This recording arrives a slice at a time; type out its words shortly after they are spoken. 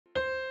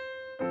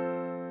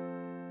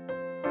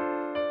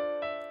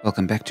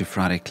Welcome back to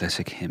Friday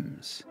Classic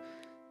Hymns.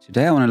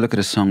 Today I want to look at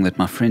a song that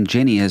my friend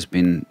Jenny has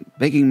been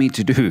begging me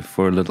to do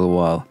for a little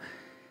while.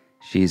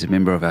 She's a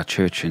member of our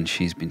church and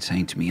she's been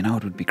saying to me,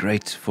 it would be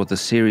great for the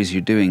series you're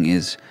doing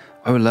is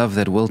 "Oh Love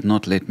That Wilt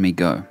Not Let Me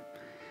Go."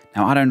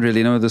 Now I don't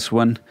really know this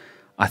one.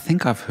 I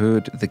think I've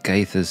heard the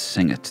Gaithers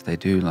sing it. They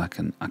do like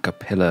an a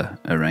cappella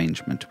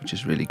arrangement, which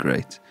is really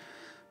great.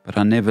 But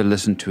I never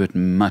listened to it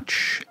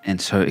much,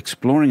 and so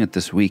exploring it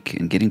this week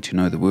and getting to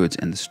know the words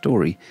and the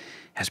story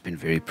has been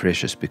very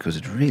precious because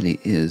it really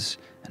is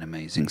an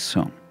amazing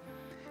song.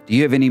 Do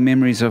you have any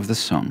memories of the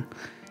song?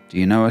 Do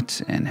you know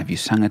it, and have you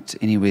sung it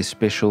anywhere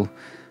special?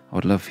 I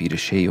would love for you to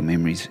share your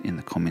memories in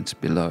the comments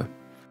below.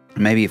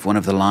 Maybe if one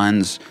of the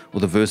lines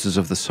or the verses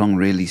of the song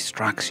really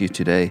strikes you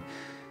today,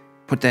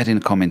 put that in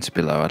the comments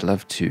below. I'd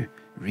love to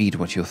read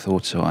what your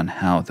thoughts are on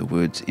how the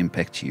words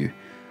impact you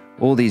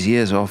all these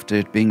years after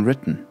it being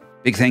written.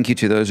 Big thank you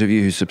to those of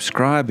you who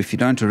subscribe. If you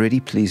don't already,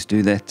 please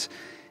do that.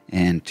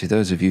 And to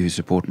those of you who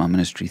support my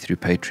ministry through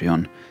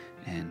Patreon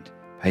and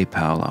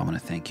PayPal, I want to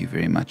thank you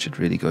very much. It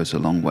really goes a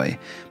long way.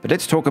 But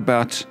let's talk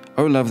about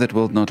 "Oh Love That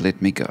Wilt Not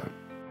Let Me Go."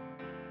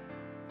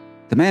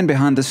 The man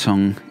behind the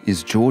song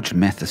is George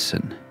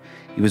Matheson.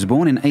 He was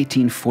born in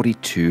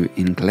 1842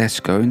 in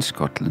Glasgow in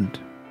Scotland.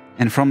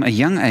 And from a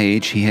young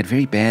age, he had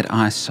very bad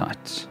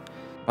eyesight.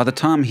 By the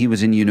time he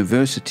was in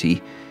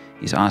university,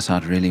 his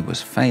eyesight really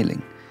was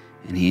failing,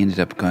 and he ended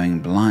up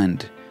going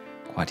blind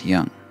quite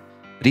young.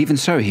 But even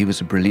so, he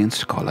was a brilliant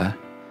scholar,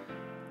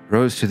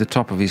 rose to the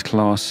top of his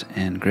class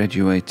and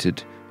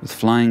graduated with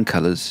flying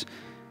colours,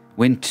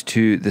 went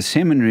to the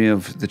seminary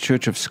of the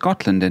Church of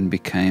Scotland and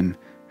became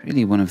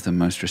really one of the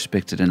most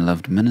respected and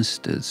loved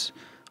ministers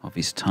of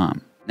his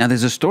time. Now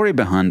there's a story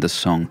behind this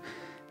song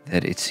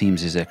that it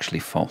seems is actually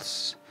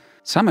false.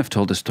 Some have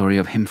told the story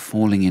of him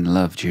falling in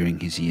love during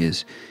his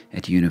years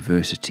at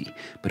university,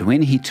 but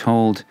when he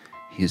told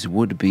his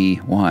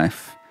would-be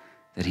wife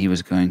that he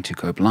was going to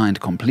go blind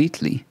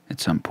completely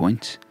at some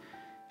point,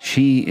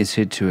 she is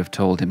said to have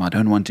told him, "I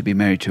don't want to be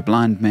married to a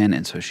blind man,"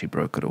 and so she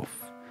broke it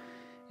off.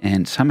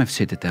 And some have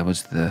said that that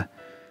was the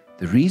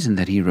reason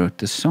that he wrote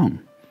this song.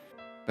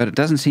 But it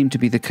doesn't seem to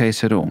be the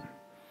case at all.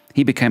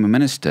 He became a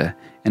minister,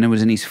 and it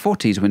was in his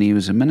 40s when he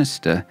was a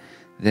minister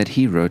that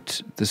he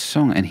wrote this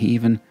song, and he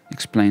even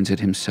explains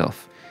it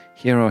himself.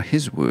 Here are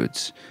his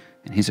words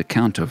and his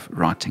account of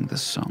writing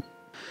this song.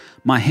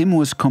 "My hymn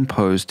was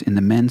composed in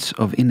the manse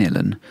of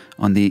Mclelland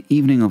on the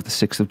evening of the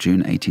 6th of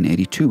June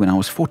 1882 when I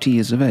was 40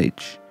 years of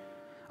age.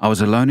 I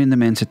was alone in the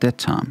manse at that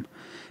time.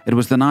 It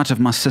was the night of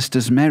my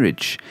sister's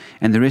marriage,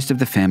 and the rest of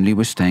the family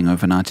were staying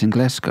overnight in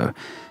Glasgow,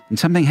 and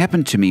something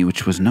happened to me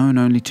which was known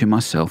only to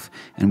myself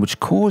and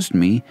which caused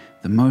me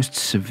the most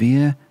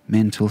severe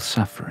mental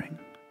suffering.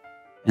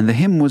 And the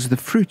hymn was the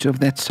fruit of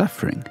that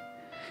suffering.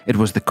 It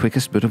was the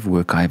quickest bit of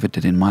work I ever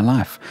did in my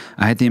life.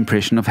 I had the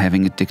impression of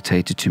having it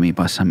dictated to me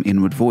by some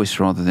inward voice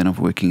rather than of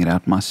working it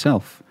out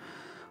myself.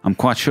 I'm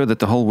quite sure that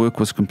the whole work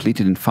was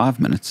completed in 5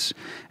 minutes,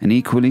 and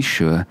equally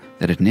sure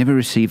that it never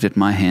received at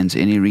my hands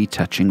any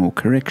retouching or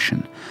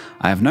correction.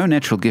 I have no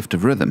natural gift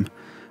of rhythm.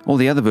 All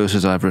the other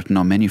verses I've written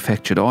are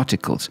manufactured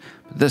articles,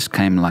 but this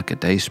came like a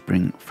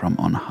dayspring from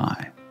on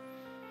high."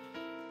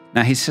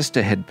 Now his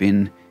sister had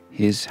been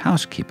his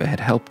housekeeper,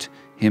 had helped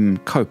him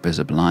cope as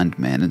a blind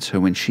man, and so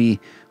when she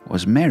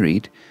was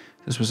married,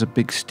 this was a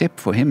big step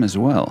for him as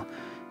well.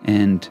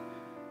 And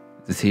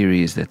the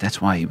theory is that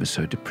that's why he was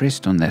so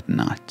depressed on that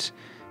night.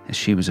 As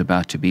she was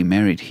about to be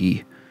married,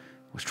 he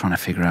was trying to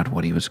figure out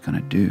what he was going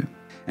to do.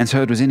 And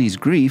so it was in his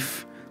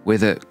grief,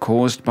 whether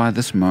caused by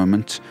this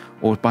moment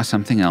or by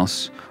something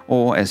else,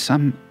 or as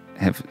some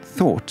have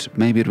thought,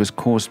 maybe it was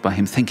caused by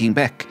him thinking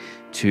back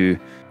to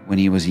when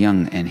he was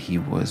young and he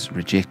was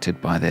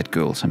rejected by that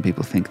girl. Some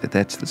people think that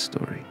that's the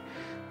story.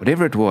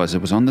 Whatever it was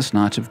on this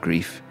night of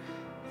grief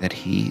that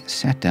he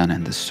sat down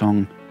and the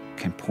song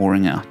came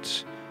pouring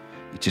out.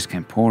 It just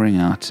came pouring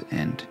out,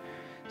 and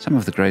some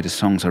of the greatest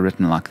songs are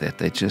written like that.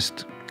 They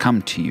just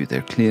come to you.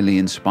 They're clearly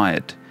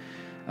inspired.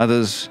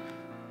 Others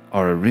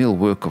are a real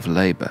work of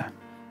labor.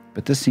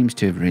 But this seems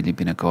to have really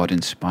been a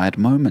God-inspired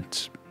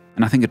moment.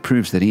 And I think it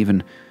proves that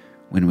even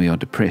when we are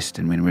depressed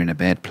and when we're in a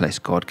bad place,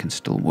 God can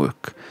still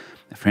work.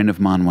 A friend of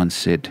mine once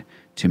said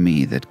to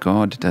me that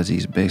God does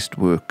his best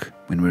work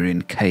when we're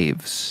in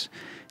caves.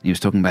 And he was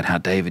talking about how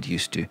David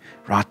used to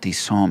write these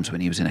psalms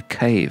when he was in a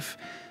cave,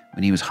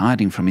 when he was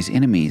hiding from his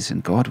enemies,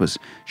 and God was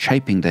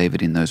shaping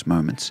David in those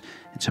moments.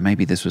 And so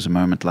maybe this was a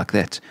moment like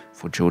that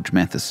for George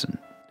Matheson.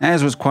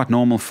 As was quite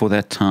normal for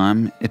that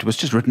time, it was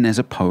just written as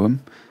a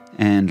poem,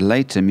 and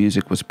later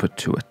music was put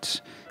to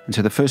it. And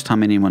so the first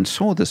time anyone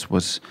saw this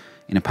was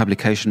in a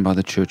publication by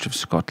the Church of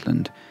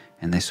Scotland,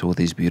 and they saw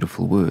these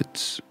beautiful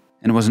words.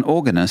 And it was an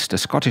organist, a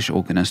Scottish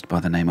organist by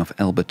the name of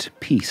Albert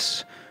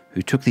Peace,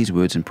 who took these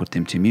words and put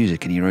them to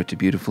music, and he wrote a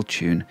beautiful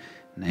tune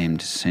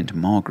named St.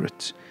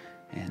 Margaret.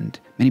 And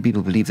many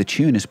people believe the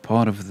tune is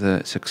part of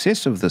the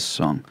success of this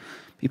song.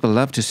 People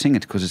love to sing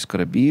it because it's got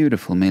a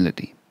beautiful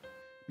melody.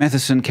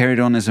 Matheson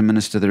carried on as a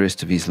minister the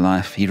rest of his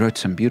life. He wrote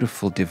some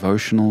beautiful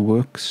devotional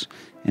works,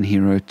 and he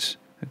wrote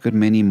a good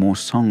many more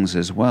songs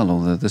as well,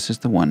 although this is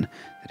the one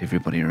that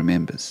everybody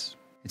remembers.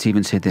 It's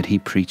even said that he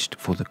preached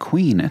for the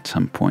Queen at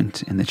some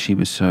point, and that she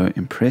was so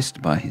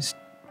impressed by his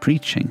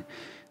preaching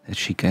that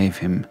she gave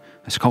him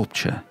a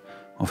sculpture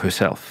of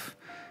herself.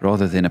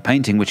 Rather than a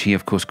painting, which he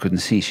of course couldn't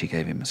see, she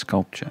gave him a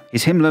sculpture.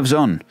 His hymn lives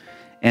on,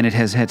 and it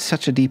has had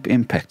such a deep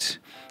impact.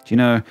 Do you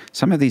know,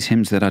 some of these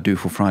hymns that I do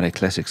for Friday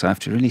Classics, I have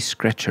to really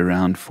scratch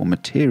around for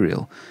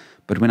material.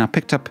 But when I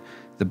picked up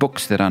the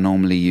books that I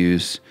normally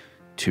use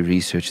to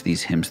research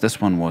these hymns, this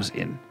one was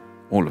in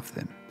all of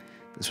them.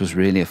 This was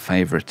really a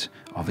favorite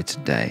of its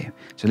day.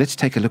 So let's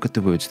take a look at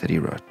the words that he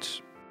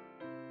wrote.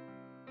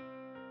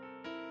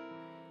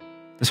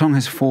 The song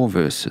has 4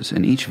 verses,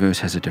 and each verse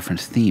has a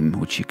different theme,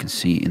 which you can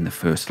see in the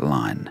first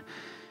line.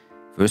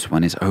 Verse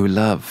 1 is, O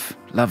love.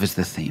 Love is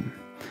the theme.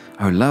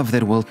 O love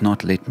that wilt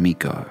not let me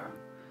go.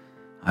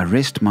 I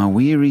rest my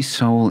weary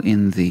soul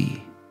in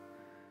thee.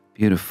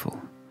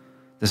 Beautiful.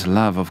 This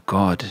love of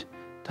God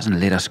doesn't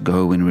let us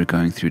go when we're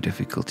going through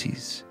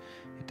difficulties.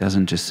 It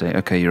doesn't just say,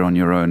 okay, you're on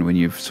your own. When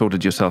you've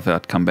sorted yourself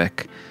out, come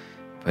back.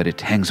 But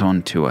it hangs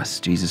on to us.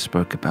 Jesus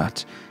spoke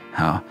about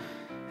how,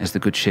 as the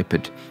good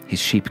shepherd, his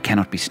sheep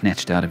cannot be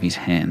snatched out of his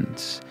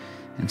hands.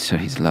 And so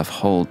his love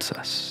holds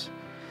us.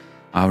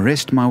 I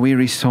rest my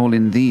weary soul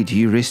in thee. Do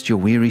you rest your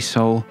weary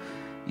soul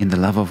in the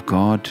love of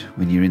God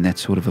when you're in that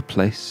sort of a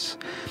place?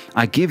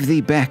 I give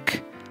thee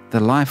back the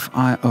life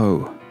I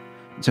owe.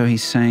 And so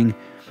he's saying,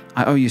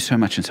 I owe you so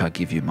much, and so I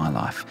give you my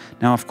life.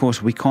 Now, of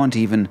course, we can't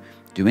even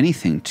do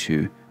anything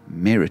to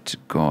merit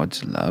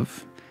God's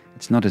love.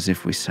 It's not as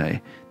if we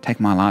say, take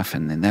my life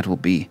and then that will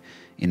be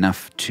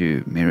enough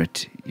to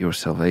merit your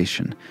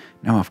salvation.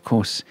 No, of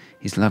course,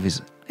 his love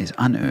is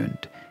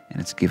unearned, and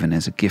it's given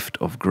as a gift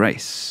of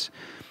grace.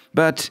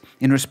 But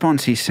in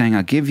response, he's saying,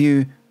 I give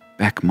you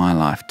back my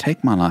life.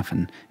 Take my life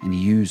and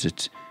use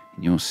it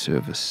in your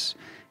service.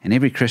 And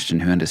every Christian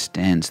who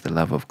understands the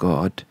love of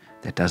God,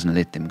 that doesn't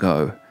let them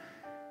go,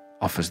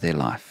 offers their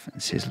life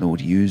and says,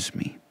 Lord, use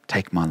me.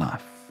 Take my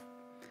life.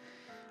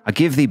 I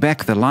give thee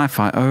back the life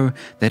I owe,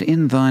 that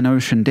in thine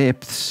ocean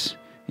depths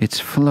its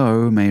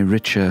flow may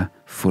richer,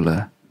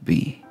 fuller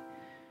be.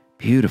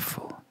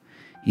 Beautiful.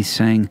 He's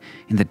saying,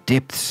 in the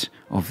depths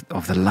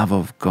of the love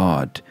of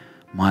God,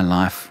 my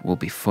life will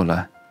be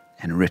fuller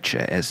and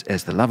richer. As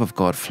the love of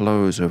God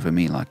flows over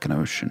me like an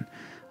ocean,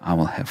 I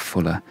will have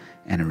fuller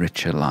and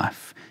richer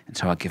life. And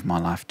so I give my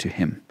life to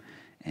him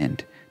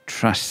and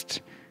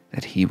trust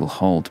that he will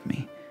hold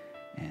me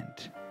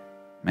and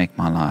make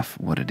my life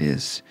what it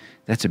is.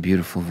 That's a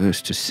beautiful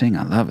verse to sing.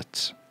 I love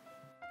it.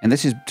 And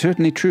this is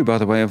certainly true, by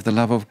the way, of the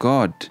love of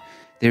God.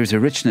 There is a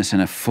richness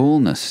and a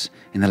fullness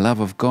in the love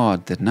of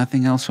God that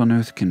nothing else on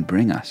earth can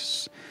bring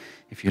us.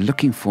 If you're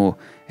looking for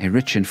a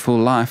rich and full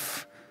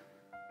life,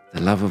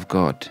 the love of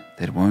God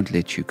that won't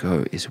let you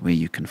go is where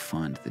you can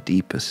find the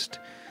deepest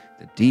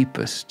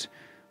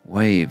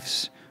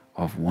waves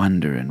of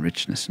wonder and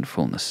richness and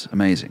fullness.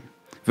 Amazing.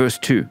 Verse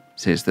 2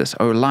 says this,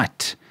 O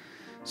light.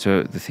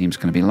 So the theme's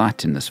going to be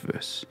light in this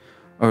verse.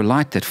 O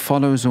light that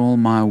follows all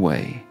my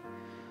way,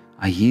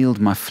 I yield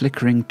my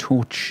flickering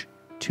torch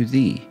to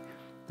thee.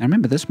 Now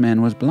remember, this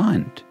man was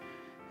blind,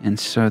 and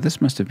so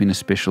this must have been a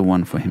special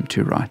one for him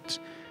to write.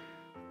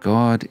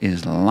 God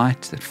is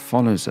light that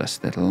follows us,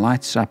 that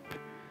lights up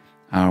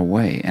our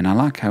way. And I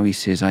like how he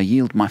says, I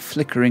yield my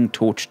flickering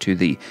torch to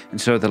thee.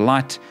 And so the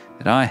light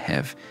that I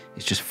have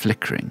is just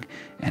flickering,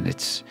 and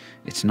it's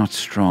not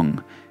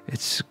strong.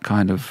 It's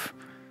kind of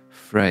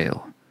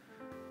frail.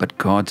 But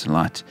God's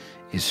light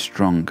is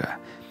stronger.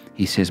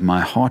 He says,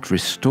 my heart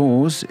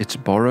restores its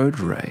borrowed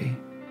ray,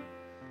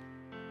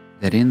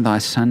 that in thy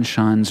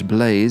sunshine's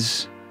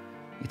blaze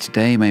its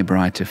day may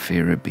brighter,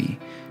 fairer be.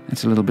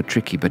 It's a little bit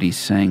tricky, but he's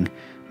saying,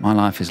 my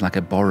life is like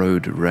a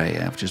borrowed ray.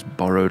 I've just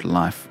borrowed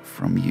life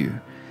from you.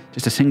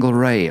 Just a single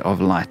ray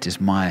of light is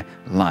my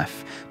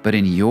life. But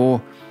in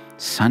your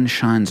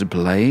sunshine's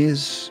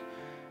blaze,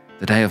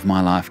 the day of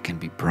my life can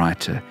be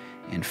brighter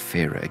and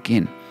fairer.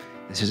 Again,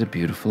 this is a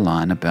beautiful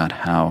line about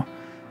how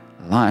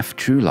life,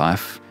 true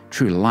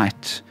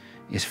light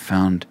is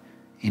found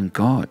in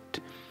God.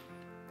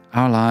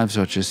 Our lives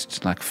are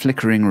just like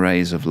flickering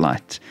rays of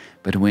light,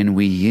 but when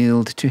we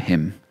yield to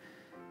him,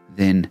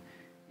 then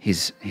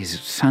his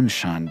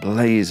sunshine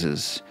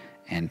blazes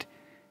and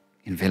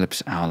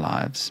envelops our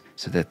lives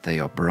so that they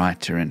are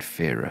brighter and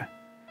fairer.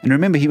 And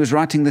remember, he was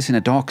writing this in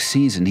a dark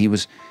season. He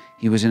was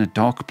in a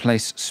dark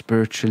place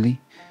spiritually.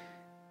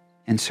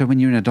 And so when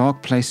you're in a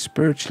dark place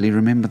spiritually,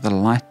 remember the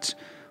light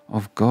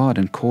of God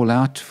and call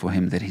out for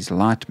him that his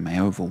light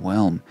may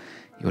overwhelm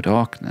your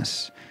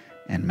darkness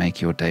and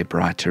make your day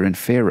brighter and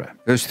fairer.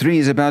 Verse 3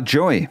 is about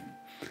joy.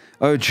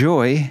 O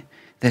joy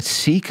that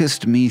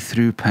seekest me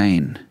through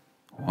pain.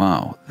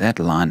 Wow, that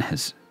line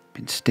has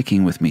been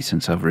sticking with me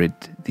since I've read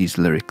these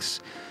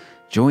lyrics.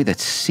 Joy that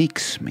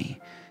seeks me.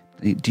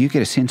 Do you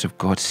get a sense of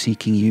God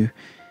seeking you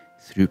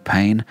through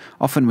pain?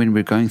 Often when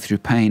we're going through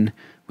pain,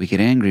 we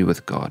get angry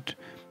with God,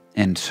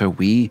 and so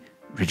we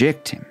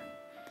reject him.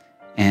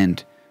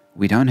 And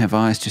we don't have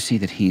eyes to see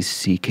that he's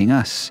seeking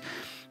us.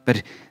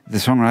 But the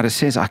songwriter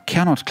says, I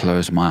cannot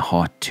close my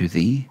heart to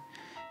thee.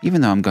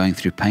 Even though I'm going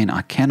through pain,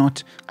 I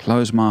cannot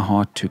close my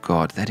heart to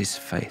God. That is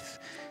faith,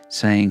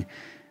 saying,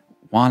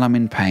 while I'm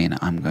in pain,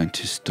 I'm going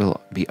to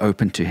still be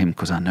open to him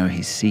because I know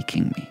he's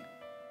seeking me.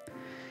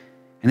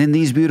 And then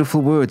these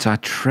beautiful words, I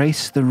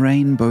trace the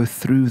rainbow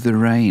through the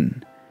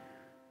rain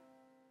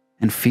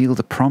and feel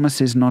the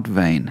promise is not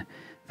vain,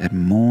 that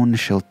morn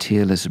shall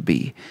tearless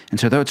be. And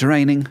so though it's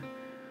raining,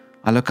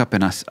 I look up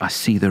and I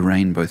see the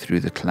rainbow through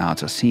the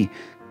clouds. I see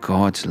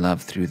God's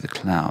love through the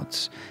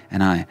clouds.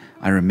 And I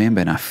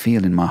remember and I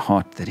feel in my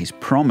heart that his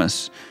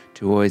promise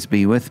to always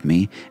be with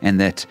me, and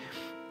that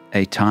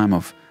a time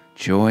of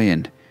joy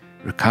and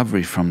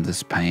recovery from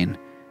this pain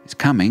is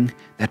coming.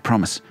 That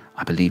promise,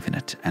 I believe in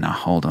it and I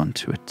hold on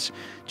to it.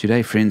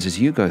 Today, friends, as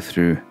you go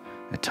through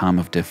a time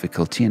of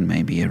difficulty and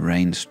maybe a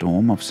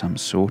rainstorm of some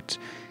sort,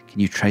 can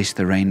you trace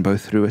the rainbow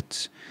through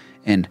it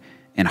and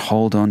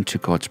hold on to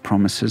God's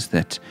promises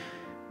that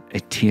a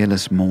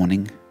tearless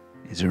morning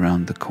is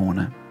around the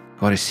corner?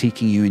 God is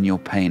seeking you in your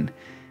pain.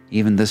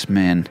 Even this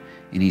man,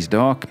 in his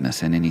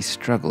darkness and in his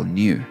struggle,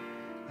 knew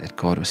that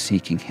God was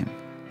seeking him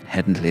and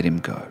hadn't let him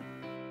go.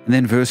 And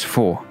then verse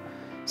 4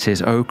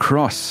 says, O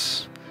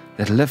cross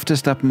that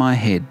liftest up my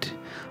head,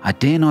 I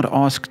dare not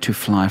ask to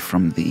fly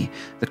from thee.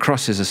 The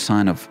cross is a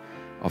sign of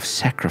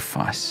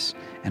sacrifice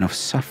and of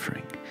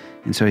suffering.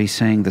 And so he's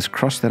saying, this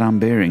cross that I'm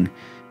bearing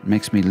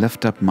makes me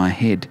lift up my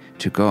head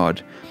to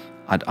God.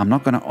 I'm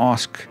not going to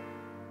ask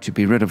to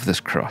be rid of this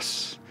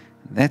cross.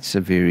 That's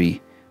a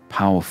very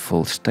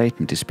powerful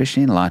statement,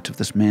 especially in light of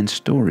this man's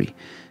story.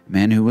 A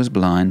man who was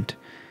blind,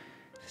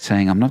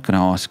 saying, I'm not going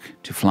to ask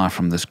to fly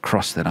from this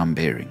cross that I'm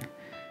bearing.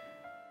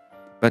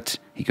 But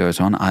he goes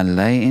on, I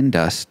lay in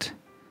dust,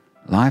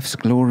 life's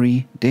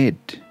glory dead.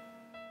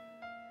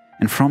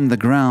 And from the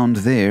ground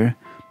there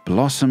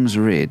blossoms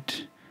red,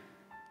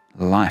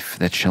 life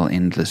that shall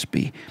endless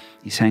be.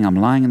 He's saying, I'm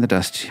lying in the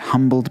dust,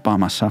 humbled by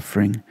my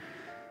suffering,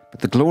 but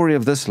the glory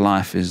of this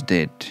life is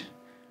dead.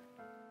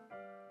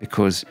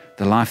 Because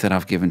the life that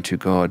I've given to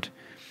God,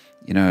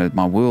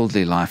 my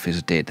worldly life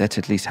is dead. That's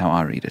at least how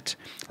I read it.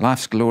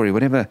 Life's glory,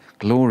 whatever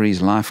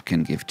glories life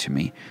can give to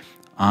me,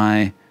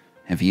 I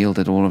have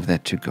yielded all of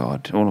that to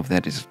God. All of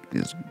that is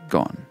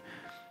gone.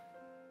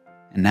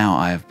 And now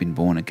I have been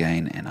born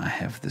again, and I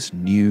have this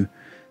new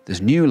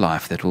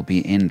life that will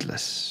be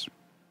endless.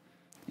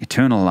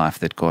 Eternal life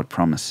that God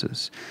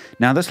promises.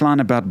 Now this line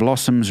about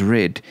blossoms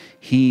red,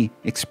 he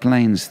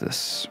explains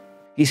this.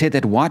 He said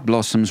that white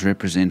blossoms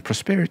represent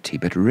prosperity,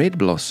 but red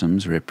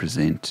blossoms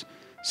represent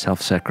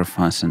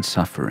self-sacrifice and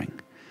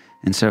suffering.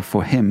 And so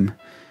for him,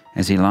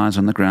 as he lies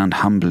on the ground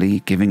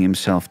humbly, giving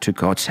himself to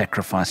God,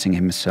 sacrificing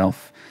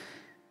himself,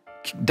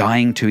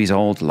 dying to his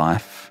old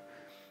life,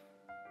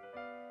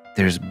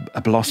 there's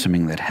a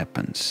blossoming that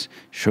happens.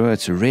 Sure,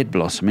 it's a red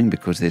blossoming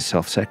because there's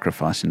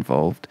self-sacrifice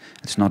involved.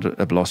 It's not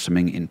a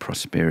blossoming in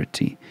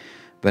prosperity,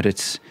 but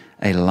it's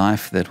a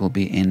life that will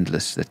be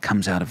endless, that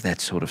comes out of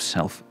that sort of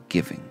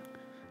self-giving.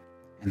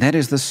 And that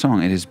is the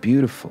song. It is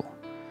beautiful.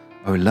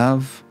 O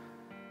love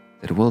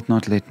that wilt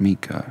not let me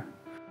go.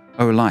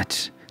 O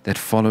light that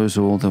follows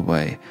all the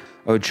way.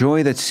 O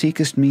joy that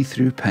seekest me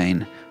through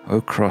pain.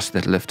 O cross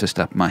that liftest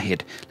up my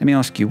head. Let me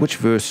ask you, which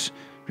verse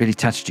really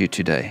touched you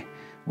today?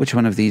 Which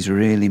one of these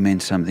really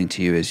meant something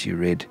to you as you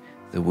read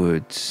the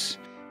words?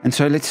 And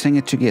so let's sing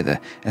it together.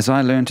 As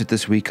I learned it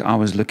this week, I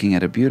was looking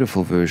at a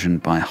beautiful version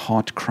by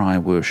Heart Cry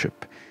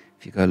Worship.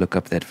 If you go look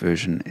up that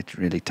version, it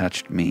really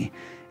touched me.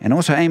 And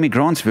also Amy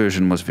Grant's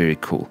version was very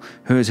cool.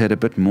 Hers had a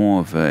bit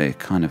more of a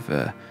kind of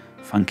a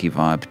funky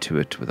vibe to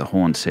it with a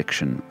horn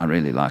section. I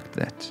really liked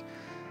that.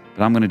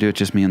 But I'm going to do it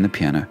just me on the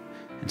piano.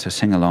 And so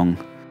sing along.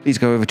 Please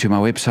go over to my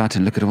website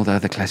and look at all the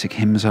other classic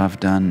hymns I've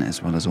done,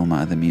 as well as all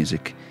my other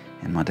music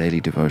and my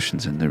daily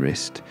devotions and the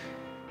rest.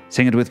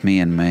 Sing it with me,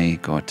 and may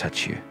God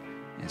touch you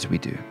as we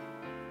do.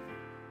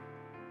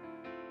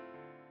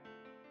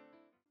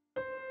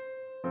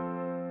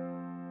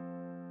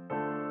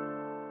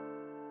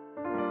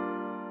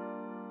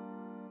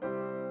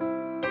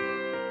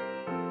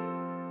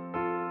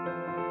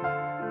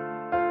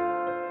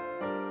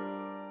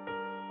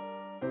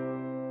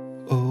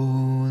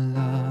 Oh,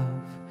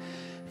 love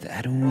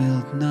that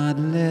wilt not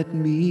let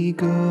me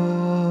go,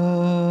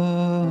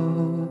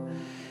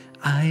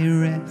 I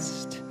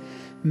rest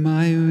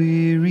my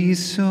weary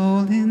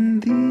soul in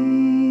thee.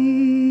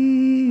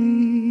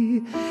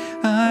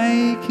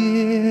 I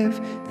give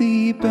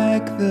thee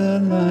back the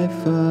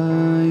life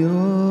I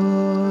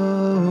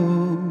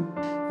owe,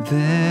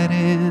 that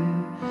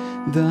in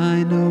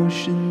thine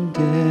ocean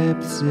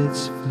depths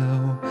its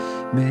flow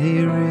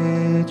may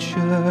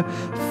richer,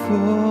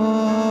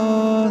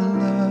 fuller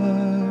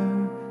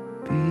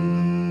be.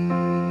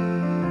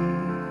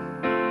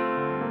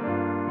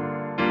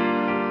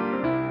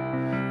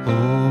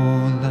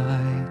 Oh,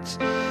 light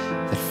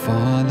that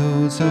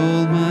follows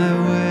all my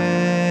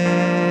way,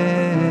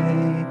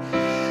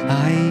 I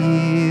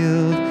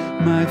yield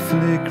my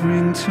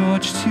flickering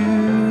torch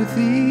to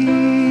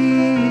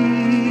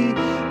thee.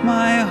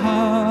 My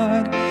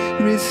heart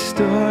restored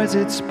restores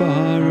its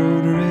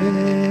borrowed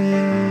ray,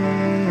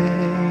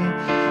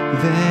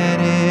 that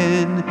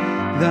in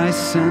thy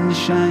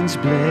sunshine's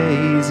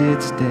blaze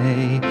its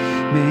day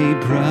may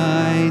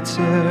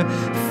brighter,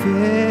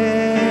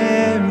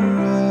 fairer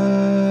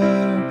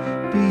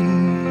be.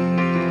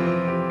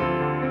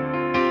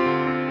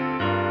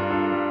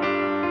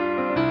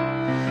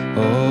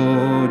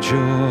 Oh,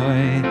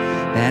 joy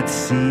that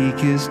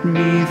seekest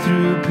me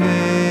through pain,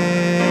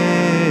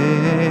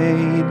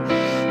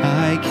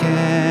 I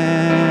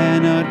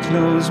cannot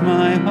close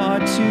my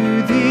heart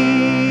to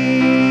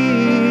thee.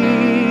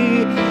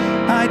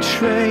 I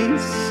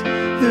trace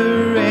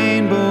the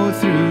rainbow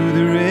through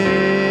the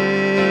rain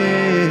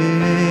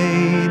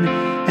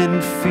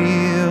and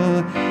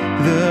feel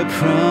the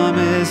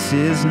promise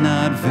is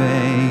not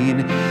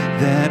vain,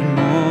 that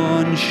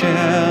morn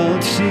shall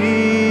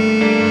tearless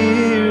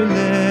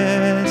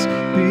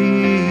be.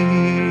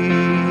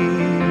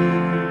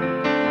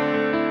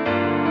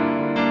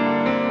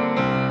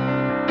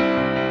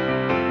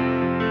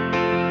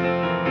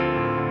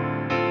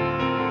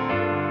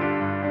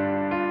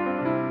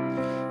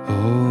 O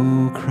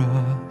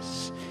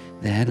cross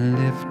that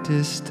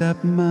liftest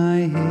up my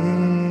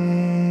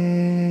head,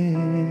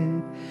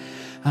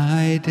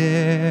 I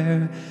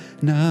dare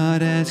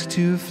not ask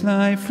to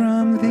fly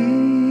from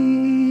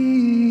thee.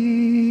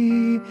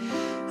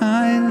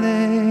 I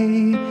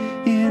lay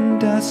in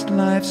dust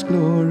life's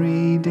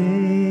glory dead,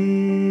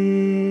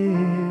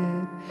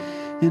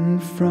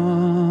 and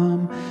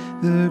from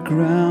the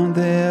ground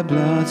there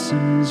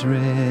blossoms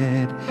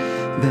red,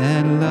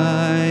 that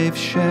life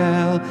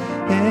shall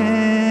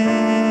end.